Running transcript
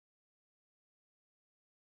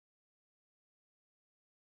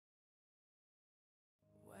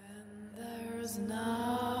There's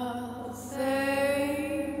nothing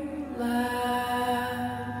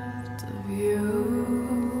left of you.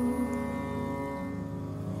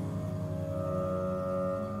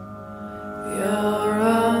 You'll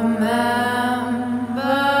remember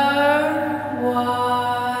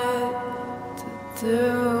what to do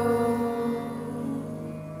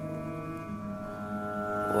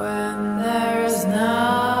when there's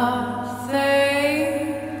nothing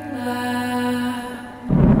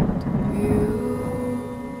left of you.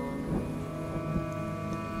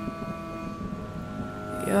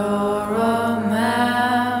 You'll remember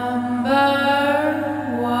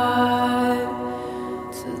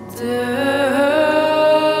what to do.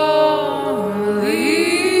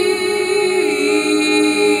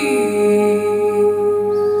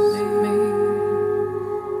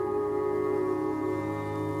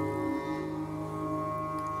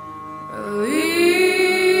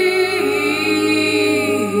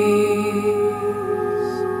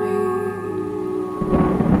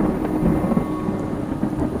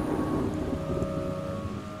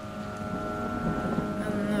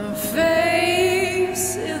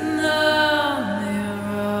 Face in the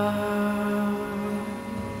mirror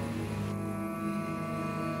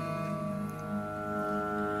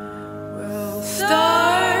will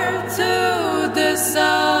start to disappear,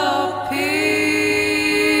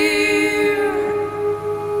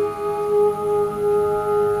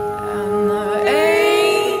 and the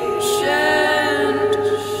ancient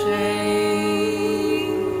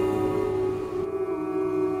shade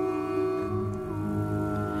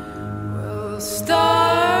will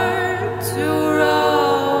start to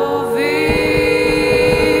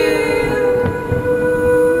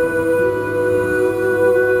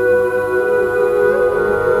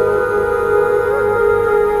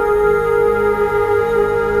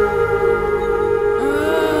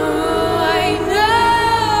I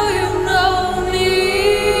know you know me.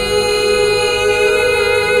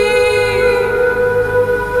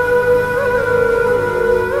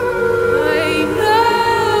 I know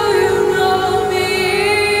you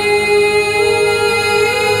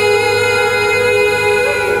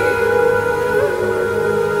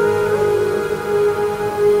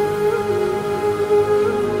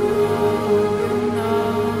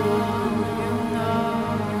know me.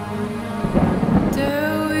 Do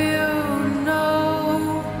you know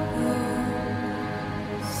who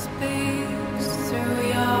speaks through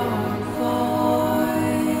your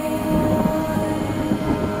voice?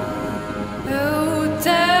 Who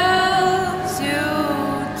tells you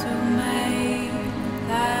to make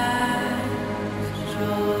that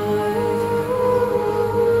choice?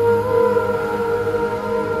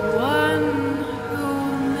 One who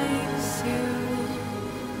makes you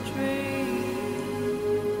dream.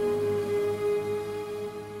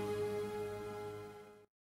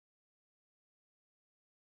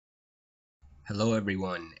 Hello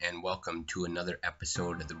everyone, and welcome to another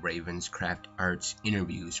episode of the RavenzCraft Arts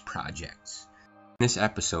Interviews Projects. In this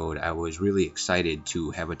episode, I was really excited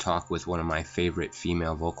to have a talk with one of my favorite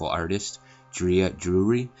female vocal artists, Drea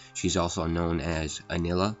Drury. She's also known as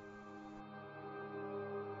Anilah.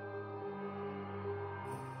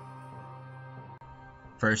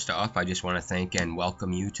 First off, I just want to thank and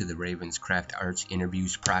welcome you to the RavenzCraft Arts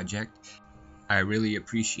Interviews Project. I really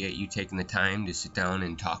appreciate you taking the time to sit down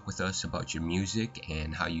and talk with us about your music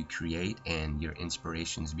and how you create and your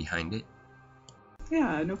inspirations behind it.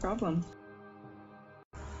 Yeah, no problem.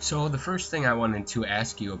 So the first thing I wanted to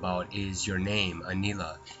ask you about is your name,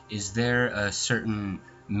 Anilah. Is there a certain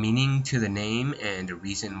meaning to the name and a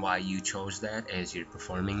reason why you chose that as your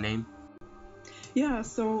performing name? Yeah,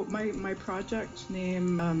 so my project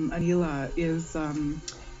name, Anilah, is,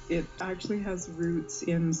 it actually has roots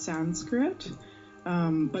in Sanskrit,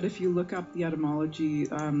 but if you look up the etymology,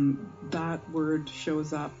 that word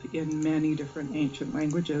shows up in many different ancient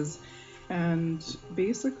languages. And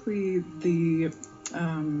basically the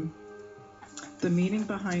meaning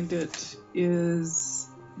behind it is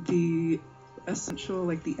the essential,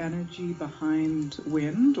 like the energy behind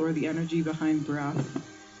wind or the energy behind breath.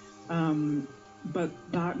 But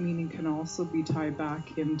that meaning can also be tied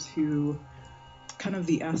back into kind of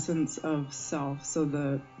the essence of self, so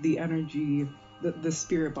the energy, the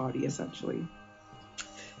spirit body, essentially.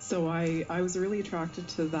 So I was really attracted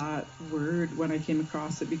to that word when I came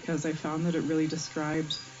across it because I found that it really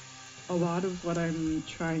described a lot of what I'm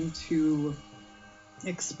trying to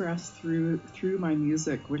express through my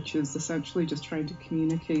music, which is essentially just trying to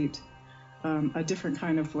communicate a different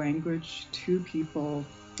kind of language to people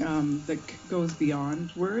that goes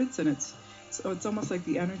beyond words, and it's almost like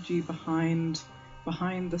the energy behind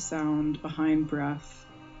the sound, behind breath,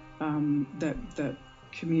 that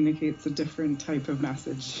communicates a different type of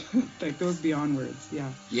message that goes beyond words.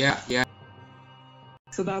 Yeah.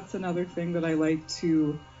 So that's another thing that I like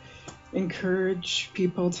to encourage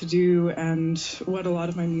people to do, and what a lot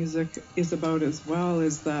of my music is about as well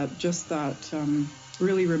is that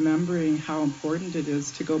really remembering how important it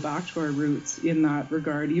is to go back to our roots in that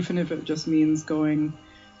regard, even if it just means going,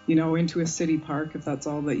 into a city park, if that's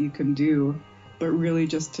all that you can do, but really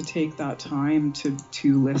just to take that time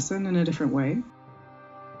to listen in a different way.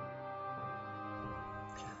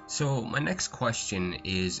 So my next question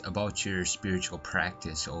is about your spiritual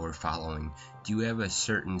practice or following. Do you have a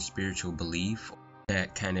certain spiritual belief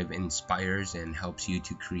that kind of inspires and helps you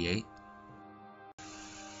to create?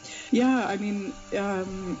 Yeah,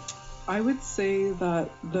 I would say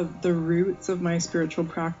that the roots of my spiritual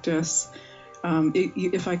practice,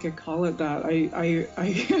 if I could call it that,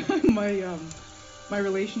 my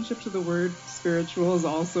relationship to the word spiritual is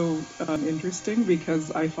also interesting,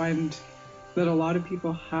 because I find that a lot of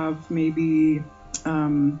people have maybe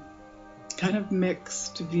kind of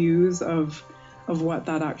mixed views of what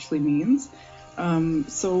that actually means.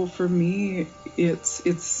 So for me,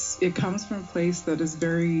 it comes from a place that is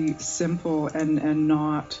very simple and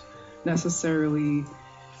not necessarily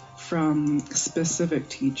from specific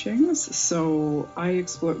teachings. So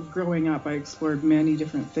growing up, I explored many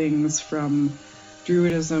different things, from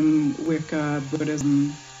Druidism, Wicca,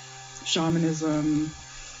 Buddhism, shamanism,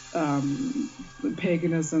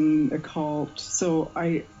 paganism, occult. So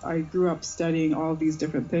I grew up studying all these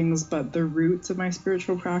different things, but the roots of my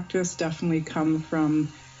spiritual practice definitely come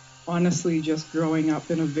from, honestly, just growing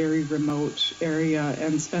up in a very remote area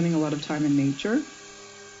and spending a lot of time in nature.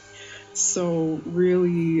 So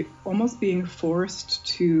really almost being forced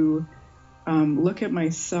to look at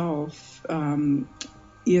myself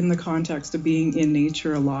in the context of being in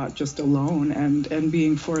nature a lot, just alone, and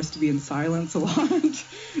being forced to be in silence a lot.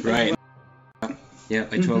 Right. Yeah,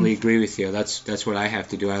 I totally agree with you. That's what I have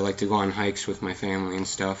to do. I like to go on hikes with my family and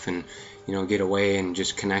stuff, and get away and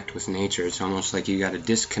just connect with nature. It's almost like you got to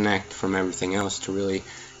disconnect from everything else to really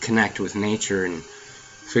connect with nature and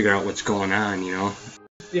figure out what's going on.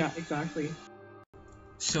 Yeah, exactly.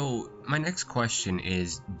 So my next question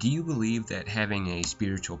is, do you believe that having a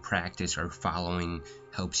spiritual practice or following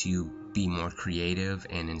helps you be more creative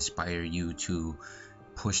and inspire you to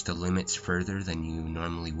push the limits further than you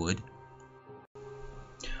normally would?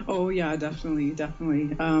 Oh yeah, definitely.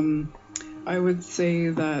 I would say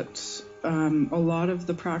that a lot of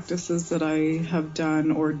the practices that I have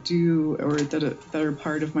done or do, or that are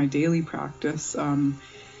part of my daily practice,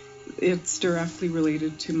 it's directly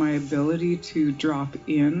related to my ability to drop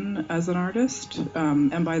in as an artist.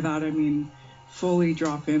 And by that, I mean fully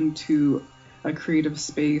drop into a creative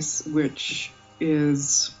space which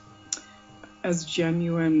is as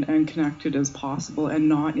genuine and connected as possible, and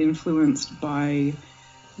not influenced by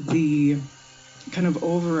the kind of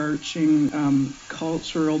overarching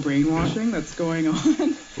cultural brainwashing that's going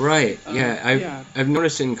on. Right. Yeah. I've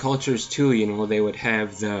noticed in cultures too, they would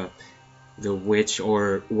have the witch,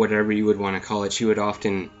 or whatever you would want to call it. She would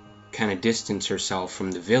often kind of distance herself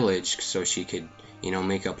from the village so she could,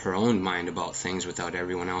 make up her own mind about things without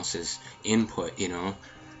everyone else's input,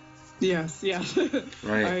 Yes, yeah.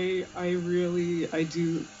 Right. I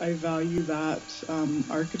value that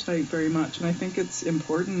archetype very much, and I think it's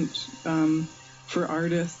important for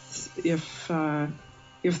artists, if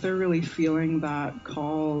they're really feeling that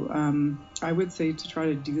call, I would say to try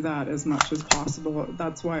to do that as much as possible.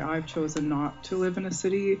 That's why I've chosen not to live in a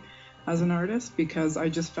city as an artist, because I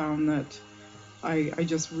just found that I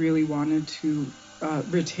just really wanted to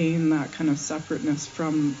retain that kind of separateness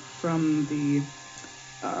from the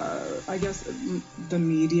I guess the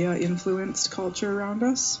media influenced culture around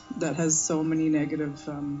us that has so many negative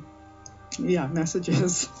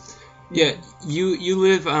messages. Yeah, you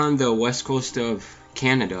live on the west coast of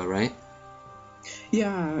Canada, right?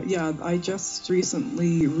 Yeah, I just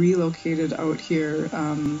recently relocated out here,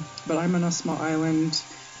 but I'm on a small island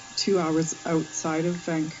 2 hours outside of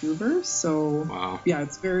Vancouver, so wow. Yeah,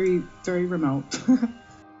 it's very, very remote.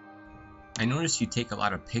 I noticed you take a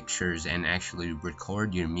lot of pictures and actually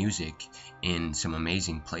record your music in some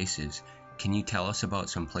amazing places. Can you tell us about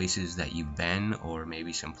some places that you've been, or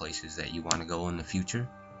maybe some places that you want to go in the future?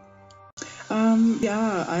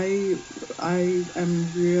 Yeah, I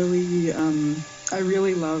am really I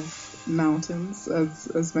really love mountains,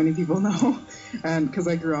 as many people know, and because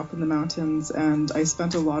I grew up in the mountains, and I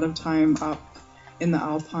spent a lot of time up in the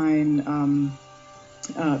Alpine,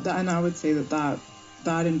 and I would say that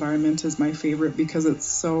environment is my favorite, because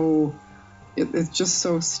it's just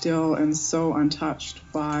so still and so untouched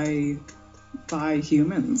by by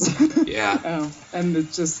humans. Yeah. And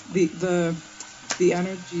it's just the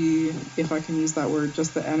energy, if I can use that word,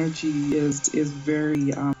 just the energy is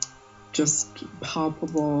very just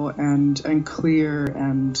palpable and clear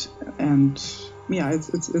and yeah,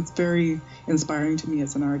 it's very inspiring to me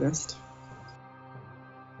as an artist.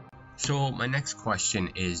 So my next question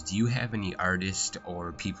is, do you have any artists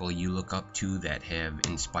or people you look up to that have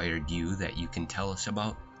inspired you that you can tell us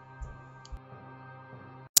about?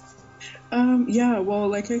 Yeah, well,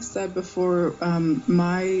 like I said before,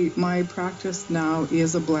 my practice now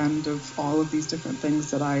is a blend of all of these different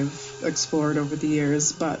things that I've explored over the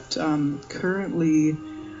years. But currently,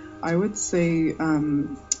 I would say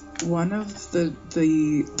one of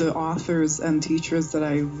the authors and teachers that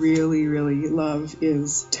I really, really love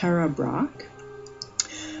is Tara Brach.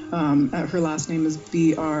 Her last name is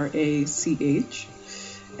Brach.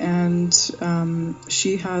 And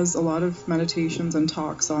she has a lot of meditations and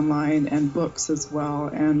talks online and books as well.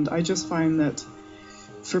 And I just find that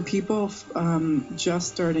for people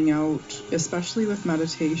just starting out, especially with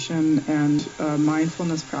meditation and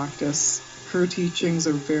mindfulness practice, her teachings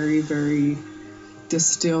are very, very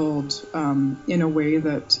distilled in a way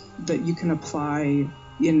that you can apply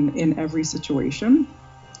in every situation.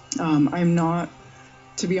 I'm not,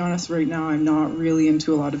 to be honest, right now, I'm not really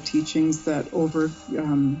into a lot of teachings that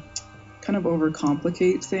kind of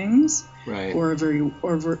overcomplicate things, Right. or are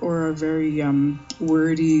very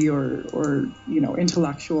wordy or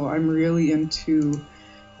intellectual. I'm really into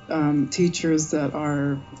teachers that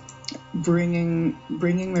are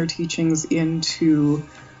bringing their teachings into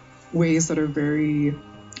ways that are very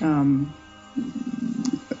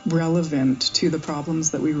relevant to the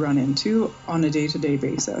problems that we run into on a day-to-day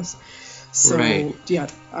basis. So, Right. Yeah,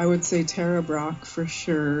 I would say Tara Brach for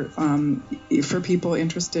sure, for people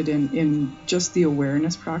interested in just the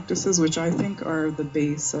awareness practices, which I think are the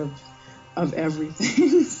base of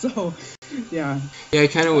everything. So, yeah. Yeah, I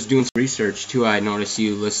kind of was doing some research too. I noticed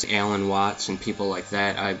you list Alan Watts and people like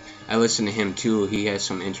that. I listen to him too. He has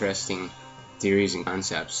some interesting theories and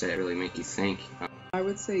concepts that really make you think. I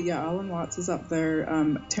would say, yeah, Alan Watts is up there.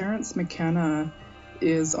 Terence McKenna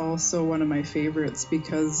is also one of my favorites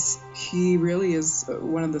because he really is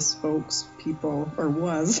one of the spokespeople, or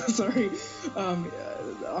was, sorry,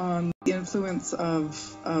 on the influence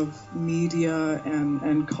of media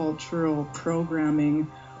and cultural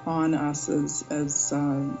programming on us as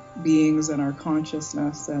beings and our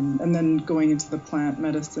consciousness, and then going into the plant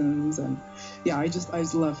medicines, and yeah, I just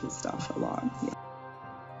love his stuff a lot. Yeah.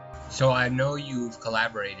 So I know you've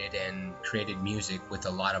collaborated and created music with a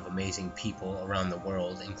lot of amazing people around the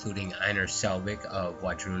world, including Einar Selvik of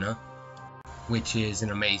Wadruna, which is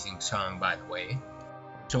an amazing song, by the way.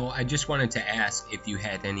 So I just wanted to ask if you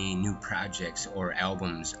had any new projects or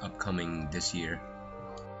albums upcoming this year.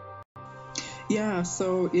 Yeah,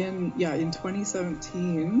 so in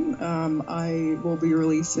 2017, I will be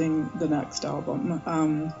releasing the next album.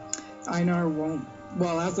 Einar won't.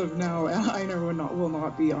 Well, as of now, Einar will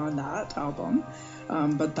not be on that album,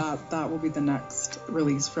 but that will be the next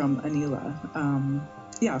release from Anilah.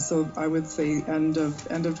 Yeah, so I would say end of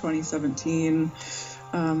 2017,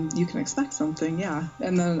 you can expect something. Yeah,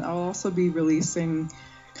 and then I'll also be releasing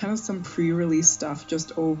kind of some pre-release stuff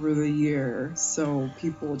just over the year, so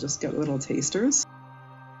people will just get little tasters.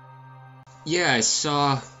 Yeah, I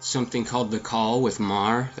saw something called The Call with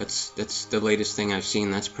Mar. That's the latest thing I've seen.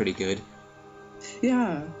 That's pretty good.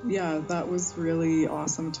 Yeah, that was really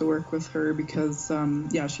awesome to work with her because,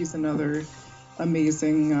 she's another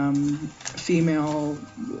amazing female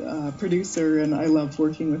producer, and I love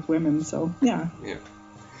working with women, so yeah. Yeah.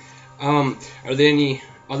 Are there any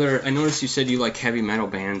other, I noticed you said you like heavy metal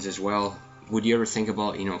bands as well. Would you ever think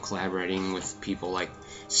about, collaborating with people like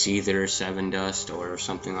Seether, Seven Dust, or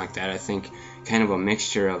something like that? I think kind of a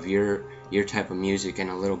mixture of your type of music and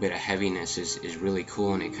a little bit of heaviness is really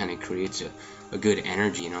cool, and it kind of creates a good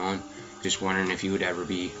energy, and just wondering if you would ever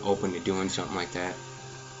be open to doing something like that.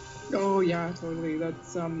 Oh yeah, totally.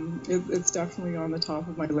 That's it's definitely on the top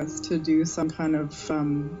of my list to do some kind of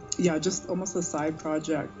just almost a side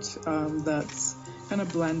project that's kind of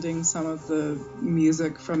blending some of the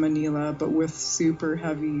music from Anilah, but with super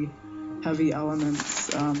heavy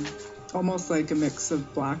elements, almost like a mix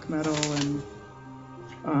of black metal and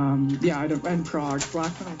and prog,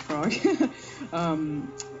 black metal prog.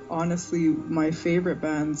 Honestly, my favorite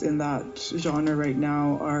bands in that genre right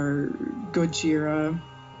now are Gojira,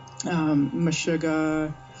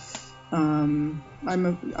 Meshuggah.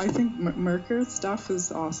 I think Merker's stuff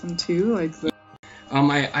is awesome too.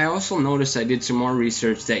 I also noticed, I did some more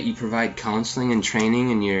research, that you provide counseling and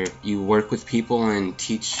training, and you work with people and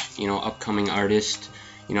teach upcoming artists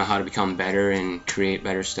how to become better and create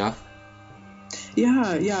better stuff?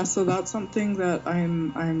 Yeah. So that's something that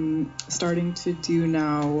I'm starting to do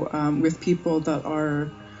now with people that are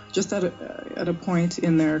just at a point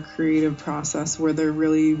in their creative process where they're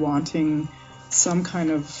really wanting some kind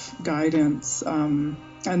of guidance, and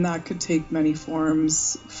that could take many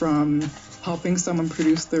forms, from helping someone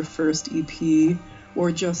produce their first EP,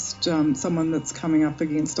 or just someone that's coming up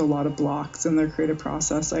against a lot of blocks in their creative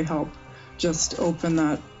process. I help just open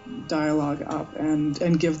that dialogue up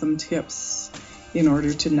and give them tips in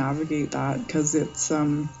order to navigate that, because it's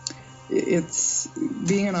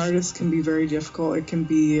being an artist can be very difficult. It can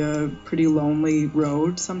be a pretty lonely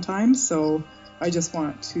road sometimes. So I just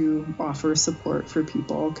want to offer support for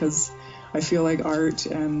people, because I feel like art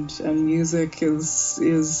and music is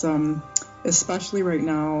especially right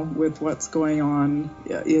now with what's going on,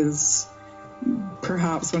 is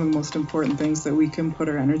perhaps one of the most important things that we can put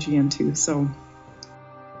our energy into. So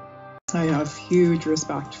I have huge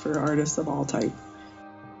respect for artists of all type.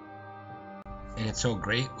 And it's so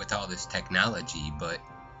great with all this technology, but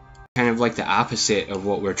kind of like the opposite of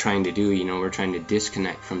what we're trying to do. We're trying to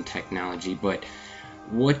disconnect from technology. But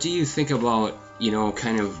what do you think about,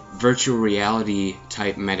 kind of virtual reality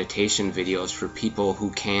type meditation videos for people who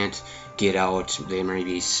can't get out? They may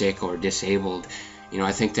be sick or disabled.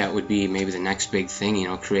 I think that would be maybe the next big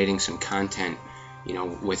thing, creating some content,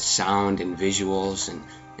 with sound and visuals and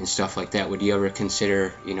stuff like that. Would you ever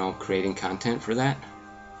consider, creating content for that?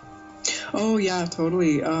 Oh yeah,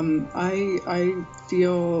 totally. I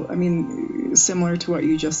feel, similar to what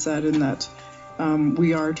you just said, in that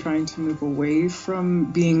we are trying to move away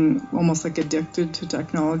from being almost like addicted to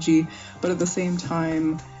technology, but at the same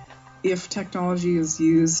time, if technology is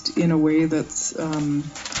used in a way that's a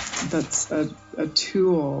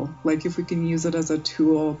tool, like if we can use it as a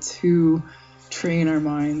tool to train our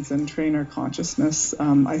minds and train our consciousness,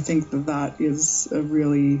 I think that is a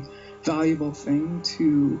really valuable thing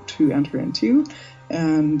to enter into.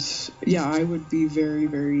 And yeah, I would be very,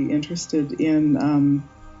 very interested in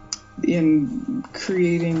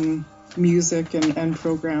creating music and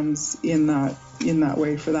programs in that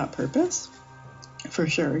way, for that purpose, for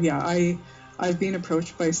sure. Yeah, I've been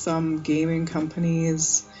approached by some gaming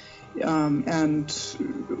companies, and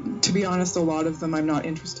to be honest, a lot of them I'm not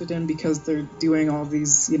interested in, because they're doing all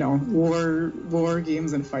these war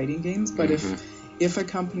games and fighting games. But if a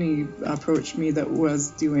company approached me that was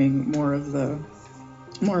doing more of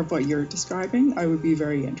what you're describing, I would be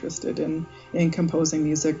very interested in composing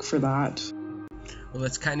music for that. Well,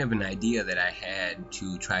 that's kind of an idea that I had,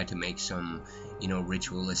 to try to make some,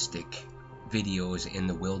 ritualistic videos in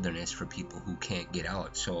the wilderness for people who can't get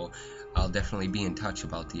out. So I'll definitely be in touch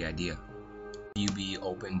about the idea. Will you be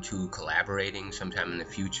open to collaborating sometime in the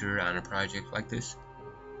future on a project like this?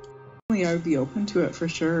 I would be open to it, for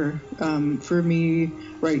sure. For me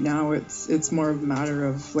right now, it's more of a matter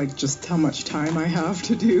of like just how much time I have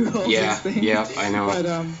to do all these things. Yeah, I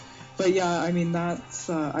know. But yeah, that's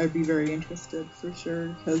I'd be very interested, for sure,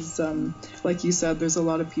 because like you said, there's a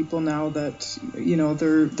lot of people now that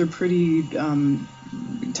they're pretty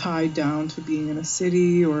tied down to being in a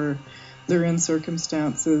city, or they're in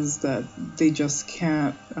circumstances that they just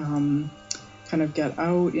can't kind of get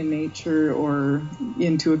out in nature or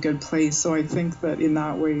into a good place. So I think that in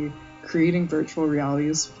that way, creating virtual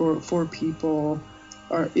realities for people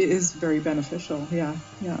is very beneficial. Yeah.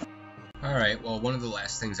 All right, well, one of the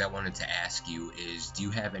last things I wanted to ask you is, do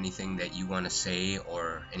you have anything that you want to say,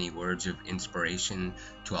 or any words of inspiration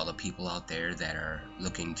to all the people out there that are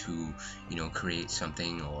looking to, create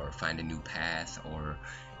something or find a new path, or,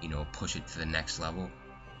 push it to the next level?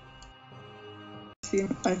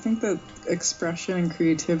 I think that expression and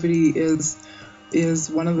creativity is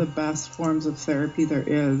one of the best forms of therapy there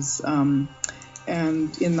is. And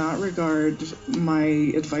in that regard, my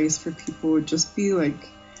advice for people would just be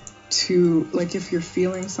if you're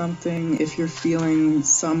feeling something, if you're feeling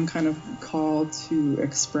some kind of call to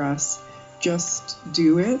express, just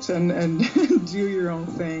do it and do your own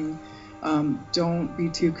thing. Don't be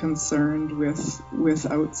too concerned with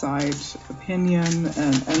outside opinion,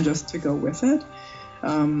 and just to go with it.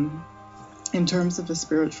 In terms of a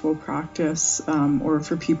spiritual practice, or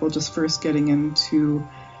for people just first getting into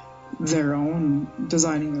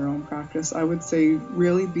designing their own practice, I would say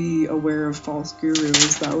really be aware of false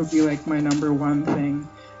gurus. That would be like my number one thing,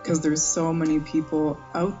 because there's so many people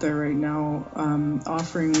out there right now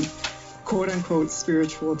offering quote unquote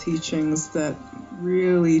spiritual teachings that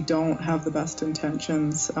really don't have the best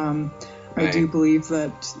intentions. I do believe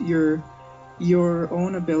that your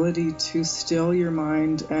own ability to still your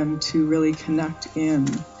mind and to really connect in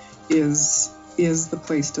is is the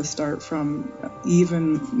place to start from,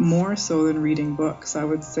 even more so than reading books. I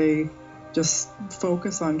would say just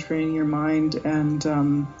focus on training your mind, and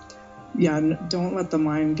don't let the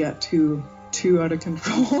mind get too out of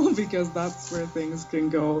control because that's where things can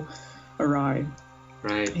go awry.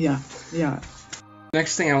 Right. Yeah.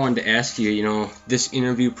 Next thing I wanted to ask you, this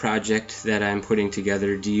interview project that I'm putting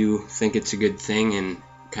together, do you think it's a good thing, and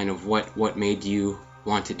kind of what made you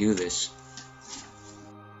want to do this?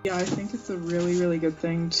 Yeah, I think it's a really, really good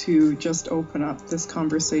thing to just open up this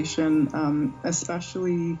conversation,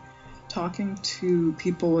 especially talking to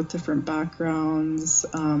people with different backgrounds.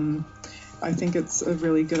 I think it's a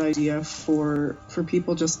really good idea for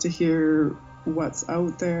people just to hear what's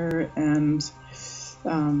out there, and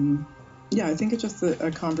I think it's just a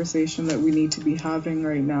conversation that we need to be having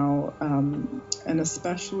right now, and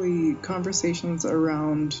especially conversations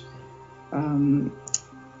around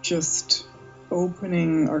just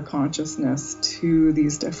opening our consciousness to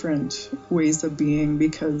these different ways of being,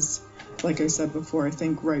 because like I said before, I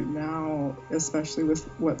think right now, especially with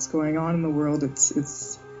what's going on in the world,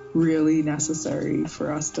 it's really necessary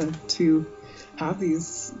for us to have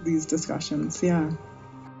these discussions. Yeah.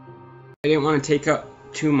 I didn't want to take up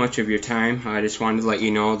too much of your time. I just wanted to let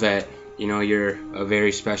you know that you're a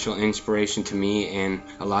very special inspiration to me and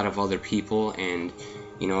a lot of other people, and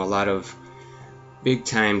a lot of big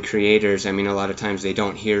time creators. I mean, a lot of times they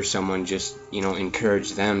don't hear someone just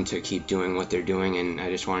encourage them to keep doing what they're doing, and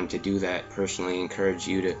I just wanted to do that personally, encourage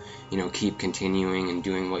you to keep continuing and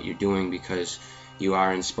doing what you're doing, because you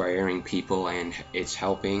are inspiring people and it's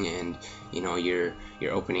helping, and you're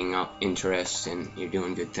opening up interests and you're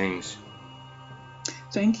doing good things.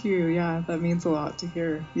 Thank you. Yeah, that means a lot to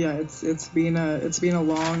hear. Yeah, it's been a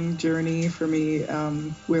long journey for me,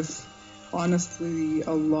 with honestly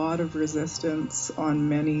a lot of resistance on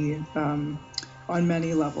many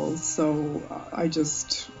levels. So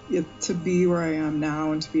to be where I am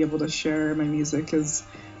now and to be able to share my music is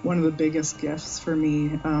one of the biggest gifts for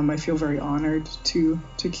me. I feel very honored to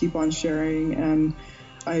keep on sharing, and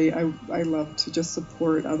I love to just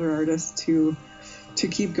support other artists to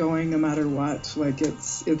keep going no matter what. Like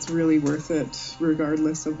it's really worth it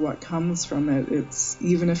regardless of what comes from it. It's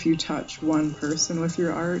even if you touch one person with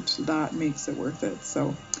your art, that makes it worth it.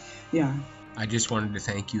 So yeah. I just wanted to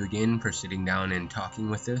thank you again for sitting down and talking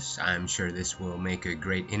with us. I'm sure this will make a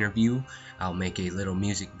great interview. I'll make a little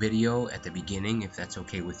music video at the beginning if that's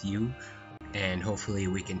okay with you, and hopefully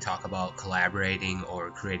we can talk about collaborating or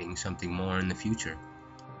creating something more in the future.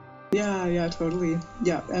 Yeah, totally.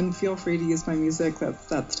 Yeah, and feel free to use my music.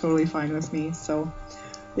 That's totally fine with me. So,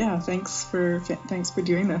 yeah, thanks for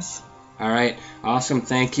doing this. All right, awesome.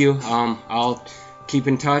 Thank you. I'll keep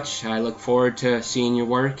in touch. I look forward to seeing your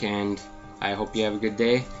work, and I hope you have a good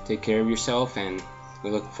day. Take care of yourself, and we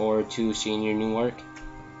look forward to seeing your new work.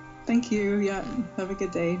 Thank you. Yeah, have a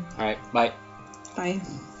good day. All right, bye. Bye.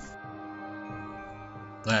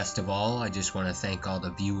 Last of all, I just want to thank all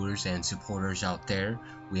the viewers and supporters out there.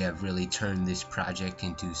 We have really turned this project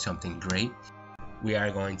into something great. We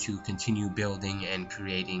are going to continue building and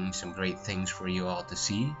creating some great things for you all to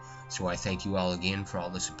see. So I thank you all again for all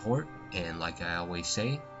the support, and like I always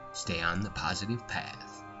say, stay on the positive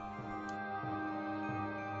path.